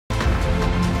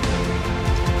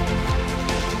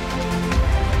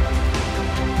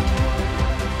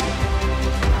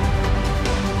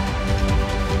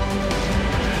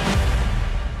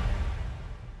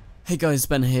Hey guys,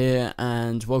 Ben here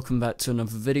and welcome back to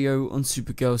another video on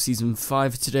Supergirl Season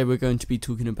 5. Today we're going to be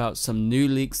talking about some new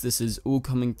leaks. This is all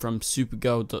coming from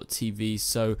Supergirl.tv,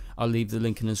 so I'll leave the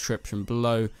link in the description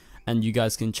below and you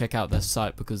guys can check out their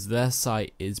site because their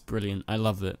site is brilliant. I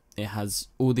love it. It has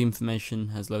all the information,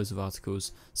 has loads of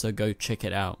articles, so go check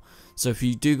it out. So if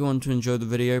you do go on to enjoy the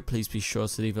video, please be sure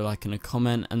to leave a like and a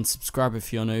comment and subscribe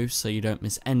if you're new so you don't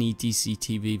miss any DC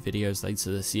TV videos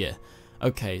later this year.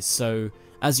 Okay, so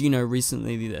as you know,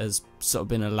 recently there's sort of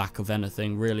been a lack of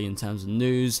anything really in terms of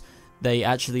news. They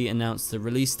actually announced the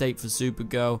release date for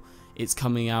Supergirl. It's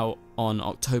coming out on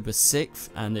October 6th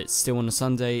and it's still on a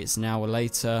Sunday. It's an hour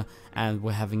later and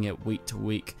we're having it week to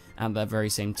week at that very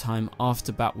same time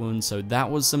after Batwoman. So that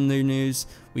was some new news.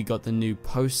 We got the new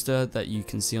poster that you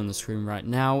can see on the screen right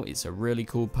now. It's a really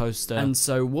cool poster. And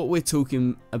so what we're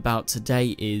talking about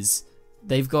today is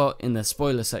they've got in their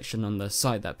spoiler section on their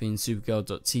site, that being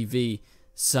Supergirl.tv,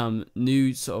 some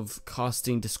new sort of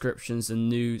casting descriptions and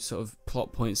new sort of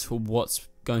plot points for what's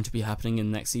going to be happening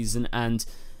in the next season, and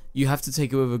you have to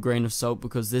take it with a grain of salt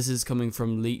because this is coming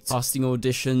from leaked casting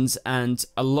auditions, and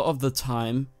a lot of the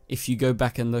time if you go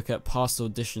back and look at past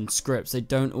audition scripts, they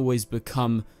don't always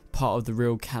become part of the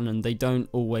real canon. They don't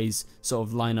always sort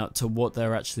of line up to what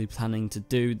they're actually planning to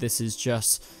do. This is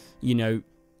just, you know,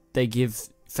 they give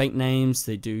fake names,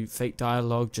 they do fake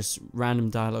dialogue, just random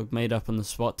dialogue made up on the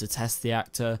spot to test the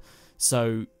actor.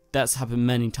 So that's happened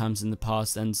many times in the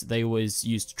past and they always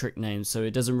used trick names, so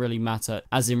it doesn't really matter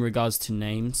as in regards to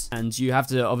names. And you have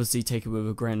to obviously take it with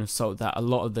a grain of salt that a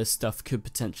lot of this stuff could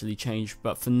potentially change,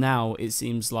 but for now it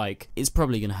seems like it's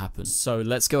probably going to happen. So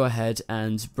let's go ahead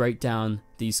and break down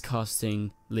these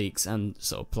casting leaks and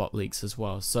sort of plot leaks as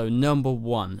well. So number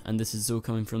one, and this is all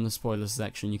coming from the spoiler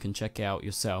section, you can check it out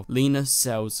yourself. Lena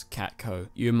sells Catco.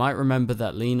 You might remember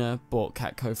that Lena bought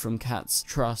Catco from Cat's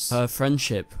trust, her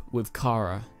friendship with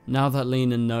Kara. Now that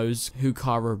Lena knows who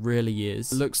Kara really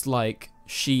is, it looks like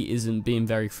she isn't being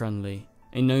very friendly.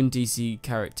 A known DC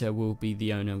character will be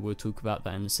the owner. We'll talk about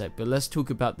that in a sec, but let's talk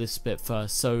about this bit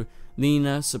first. So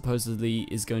Lena supposedly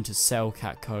is going to sell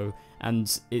Catco,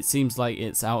 and it seems like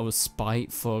it's out of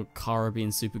spite for Kara being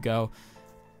Supergirl.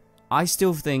 I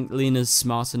still think Lena's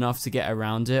smart enough to get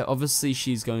around it. Obviously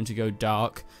she's going to go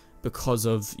dark because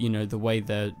of, you know, the way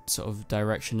they're sort of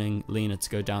directioning Lena to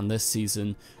go down this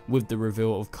season with the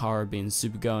reveal of Kara being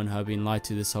Supergirl and her being lied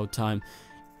to this whole time.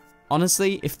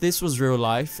 Honestly, if this was real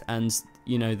life and,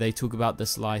 you know, they talk about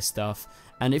this lie stuff,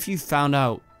 and if you found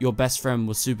out your best friend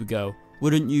was Supergirl,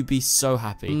 wouldn't you be so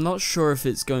happy? I'm not sure if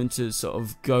it's going to sort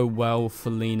of go well for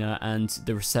Lena and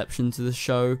the reception to the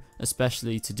show,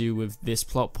 especially to do with this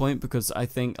plot point, because I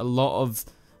think a lot of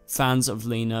fans of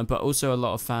Lena, but also a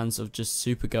lot of fans of just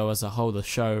Supergirl as a whole, the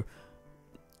show,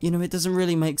 you know, it doesn't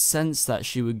really make sense that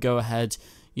she would go ahead,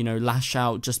 you know, lash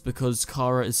out just because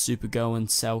Kara is Supergirl and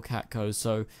sell Catco.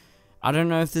 So I don't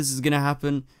know if this is going to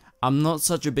happen. I'm not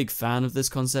such a big fan of this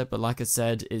concept, but like I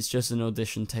said, it's just an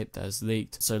audition tape that has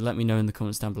leaked. So let me know in the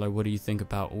comments down below, what do you think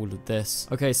about all of this?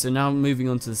 Okay, so now moving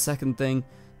on to the second thing.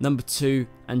 Number two,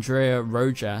 Andrea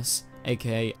Rojas,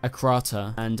 aka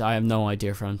Akrata, and I have no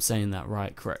idea if I'm saying that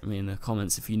right, correct me in the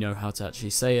comments if you know how to actually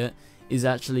say it, is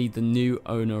actually the new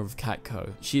owner of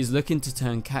Catco. She is looking to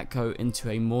turn Catco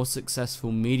into a more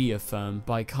successful media firm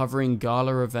by covering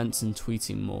gala events and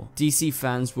tweeting more. DC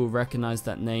fans will recognize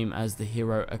that name as the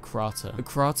hero Akrata.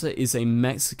 Akrata is a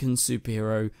Mexican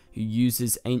superhero who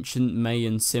uses ancient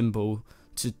Mayan symbol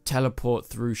to teleport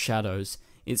through shadows.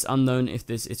 It's unknown if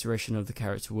this iteration of the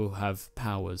character will have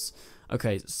powers.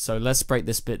 Okay, so let's break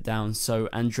this bit down. So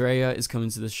Andrea is coming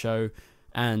to the show,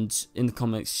 and in the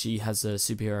comics she has a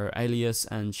superhero alias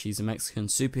and she's a Mexican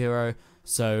superhero.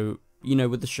 So, you know,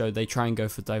 with the show they try and go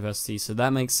for diversity, so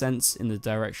that makes sense in the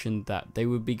direction that they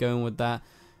would be going with that.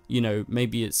 You know,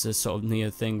 maybe it's a sort of Neo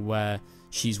thing where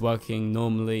she's working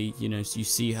normally, you know, so you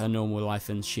see her normal life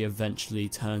and she eventually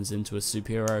turns into a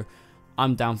superhero.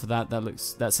 I'm down for that.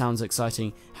 That sounds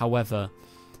exciting. However,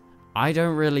 I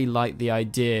don't really like the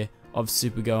idea of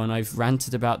Supergirl, and I've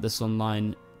ranted about this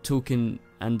online, talking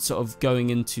and sort of going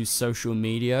into social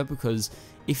media, because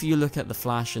if you look at The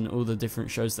Flash and all the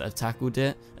different shows that have tackled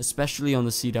it, especially on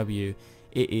the CW,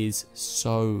 it is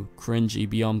so cringy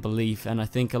beyond belief, and I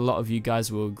think a lot of you guys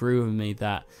will agree with me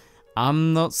that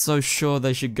I'm not so sure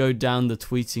they should go down the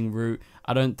tweeting route.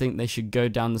 I don't think they should go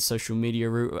down the social media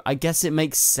route. I guess it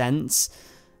makes sense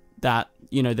that,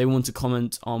 you know, they want to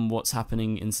comment on what's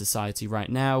happening in society right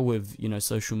now with, you know,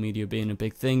 social media being a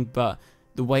big thing, but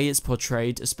the way it's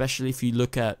portrayed, especially if you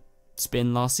look at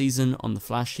Spin last season on The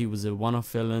Flash, she was a one-off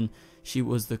villain. She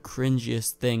was the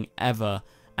cringiest thing ever,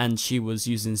 and she was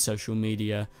using social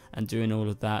media and doing all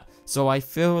of that. So I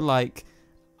feel like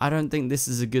I don't think this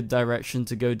is a good direction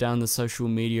to go down the social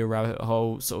media rabbit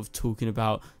hole, sort of talking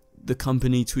about the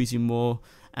company tweeting more,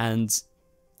 and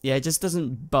yeah, it just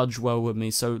doesn't budge well with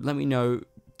me. So let me know,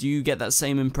 do you get that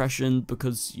same impression?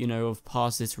 Because, you know, of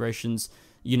past iterations,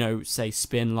 you know, say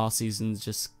Spin last season's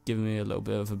just giving me a little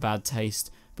bit of a bad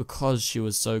taste because she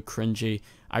was so cringy.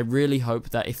 I really hope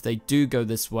that if they do go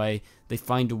this way, they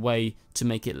find a way to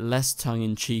make it less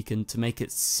tongue-in-cheek and to make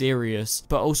it serious,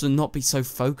 but also not be so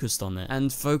focused on it.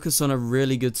 And focus on a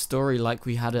really good story like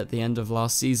we had at the end of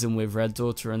last season with Red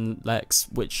Daughter and Lex,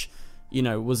 which, you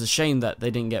know, was a shame that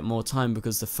they didn't get more time,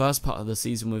 because the first part of the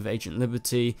season with Agent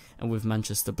Liberty and with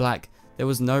Manchester Black, there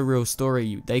was no real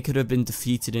story. They could have been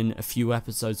defeated in a few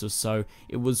episodes or so.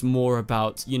 It was more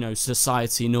about, you know,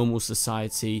 society, normal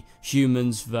society,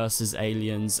 humans versus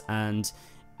aliens, and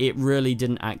it really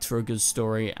didn't act for a good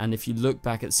story. And if you look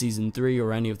back at season 3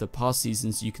 or any of the past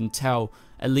seasons, you can tell,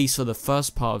 at least for the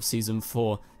first part of season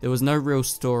 4, there was no real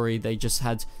story. They just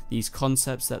had these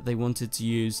concepts that they wanted to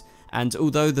use. And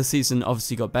although the season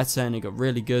obviously got better and it got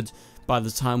really good by the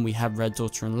time we had Red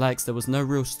Daughter and Lex, there was no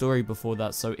real story before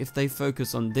that. So if they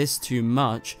focus on this too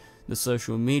much, the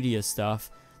social media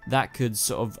stuff, that could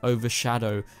sort of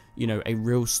overshadow, you know, a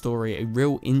real story, a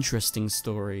real interesting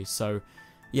story. So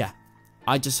yeah,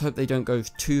 I just hope they don't go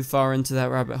too far into that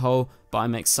rabbit hole, but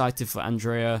I'm excited for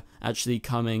Andrea actually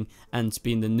coming and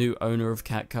being the new owner of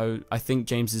Catco. I think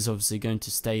James is obviously going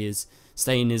to stay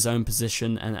in his own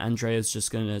position, and Andrea's just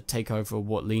going to take over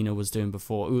what Lena was doing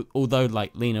before, although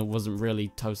like Lena wasn't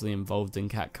really totally involved in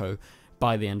Catco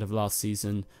by the end of last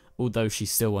season, although she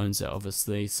still owns it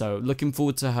obviously. So looking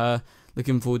forward to her,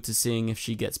 looking forward to seeing if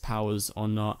she gets powers or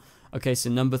not. Okay, so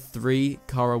number 3,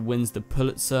 Kara wins the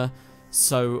Pulitzer.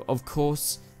 So of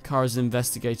course Kara's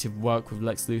investigative work with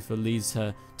Lex Luthor leads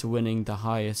her to winning the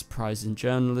highest prize in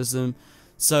journalism.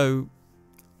 So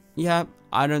yeah,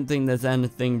 I don't think there's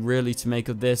anything really to make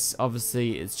of this.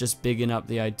 Obviously, it's just bigging up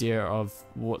the idea of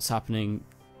what's happening,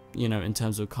 you know, in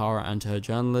terms of Kara and her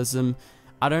journalism.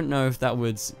 I don't know if that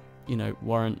would, you know,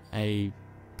 warrant a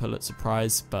Pulitzer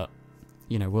Prize, but,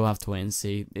 you know, we'll have to wait and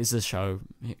see. It's a show,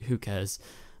 who cares?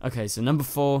 Okay, so number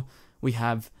 4, we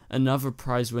have another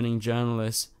prize-winning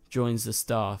journalist joins the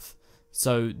staff.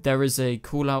 So there is a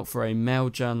call out for a male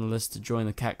journalist to join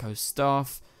the Catco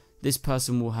staff. This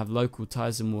person will have local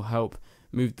ties and will help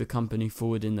move the company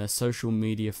forward in their social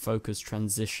media focused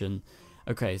transition.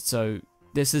 Okay, so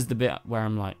this is the bit where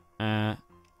I'm like,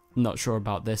 not sure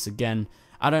about this. Again,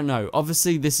 I don't know.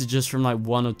 Obviously, this is just from like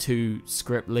 1 or 2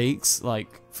 script leaks,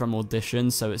 like from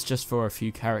auditions, so it's just for a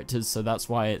few characters, so that's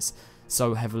why it's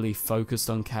so heavily focused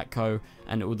on Catco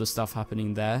and all the stuff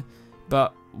happening there.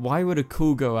 But why would a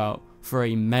call go out for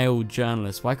a male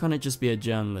journalist? Why can't it just be a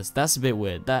journalist? That's a bit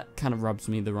weird. That kind of rubs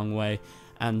me the wrong way.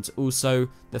 And also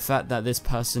the fact that this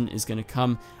person is going to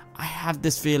come, I have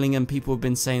this feeling, and people have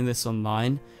been saying this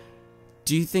online,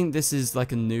 do you think this is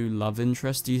like a new love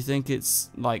interest? Do you think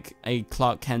it's like a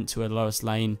Clark Kent to a Lois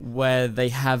Lane, where they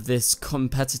have this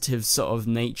competitive sort of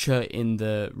nature in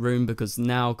the room? Because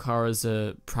now Kara's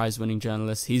a prize-winning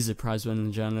journalist, he's a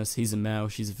prize-winning journalist, he's a male,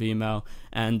 she's a female,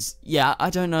 and yeah, I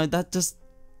don't know, that just,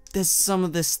 there's some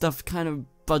of this stuff kind of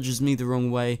budges me the wrong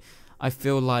way. I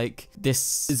feel like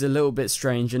this is a little bit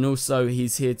strange, and also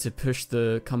he's here to push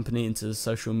the company into the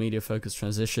social media focused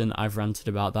transition. I've ranted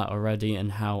about that already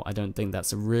and how I don't think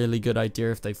that's a really good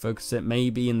idea if they focus it.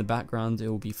 Maybe in the background it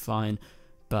will be fine,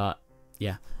 but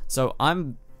yeah. So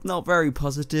I'm not very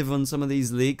positive on some of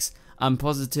these leaks. I'm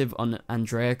positive on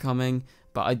Andrea coming,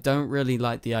 but I don't really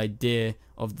like the idea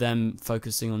of them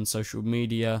focusing on social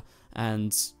media,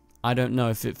 and I don't know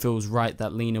if it feels right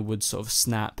that Lena would sort of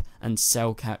snap and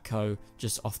sell Catco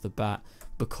just off the bat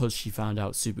because she found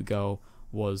out Supergirl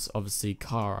was obviously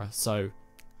Kara. So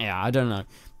yeah, I don't know.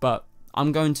 But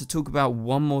I'm going to talk about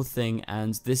one more thing,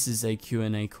 and this is a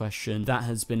Q&A question that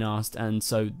has been asked, and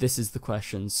so this is the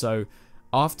question. So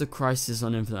after Crisis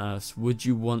on Infinite Earths, would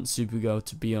you want Supergirl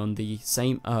to be on the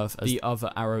same Earth as the other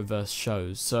Arrowverse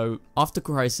shows? So after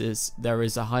Crisis, there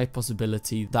is a high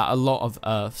possibility that a lot of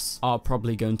Earths are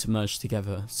probably going to merge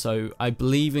together. So I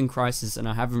believe in Crisis, and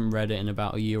I haven't read it in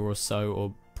about a year or so,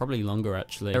 or probably longer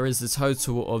actually. There is a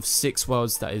total of 6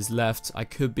 worlds that is left. I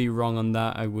could be wrong on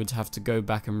that. I would have to go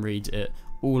back and read it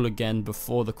all again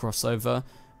before the crossover.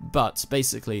 But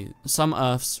basically, some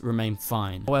Earths remain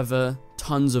fine. However,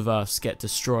 tons of Earths get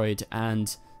destroyed,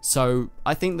 and so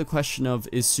I think the question of,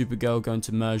 is Supergirl going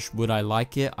to merge, would I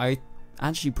like it? I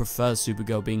actually prefer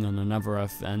Supergirl being on another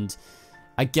Earth, and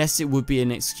I guess it would be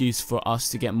an excuse for us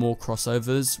to get more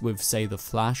crossovers with, say, the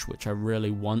Flash, which I really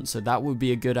want, so that would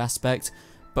be a good aspect.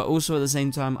 But also at the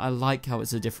same time, I like how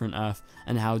it's a different Earth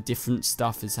and how different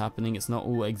stuff is happening. It's not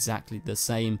all exactly the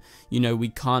same. You know, we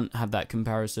can't have that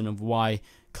comparison of why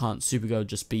can't Supergirl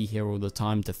just be here all the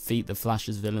time, defeat the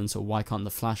Flash's villains, or why can't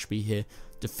the Flash be here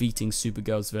defeating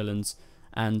Supergirl's villains.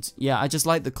 And yeah, I just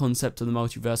like the concept of the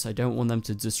multiverse. I don't want them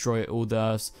to destroy all the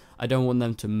Earths. I don't want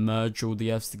them to merge all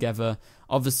the Earths together.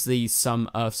 Obviously, some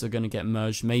Earths are going to get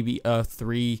merged. Maybe Earth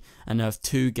 3 and Earth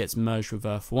 2 gets merged with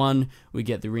Earth 1. We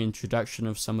get the reintroduction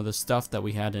of some of the stuff that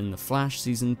we had in the Flash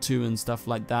Season 2 and stuff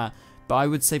like that. But I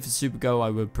would say for Supergirl, I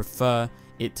would prefer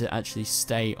it to actually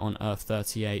stay on Earth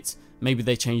 38. Maybe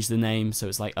they change the name, so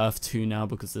it's like Earth 2 now,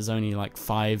 because there's only like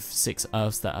 5-6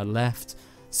 Earths that are left.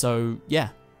 So yeah,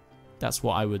 that's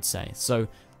what I would say. So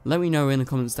let me know in the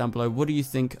comments down below, what do you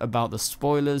think about the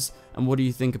spoilers, and what do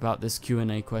you think about this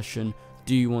Q&A question?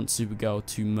 Do you want Supergirl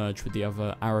to merge with the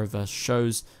other Arrowverse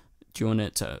shows? Do you want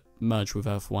it to merge with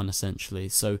Earth 1 essentially?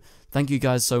 So thank you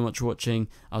guys so much for watching.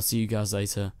 I'll see you guys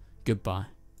later. Goodbye.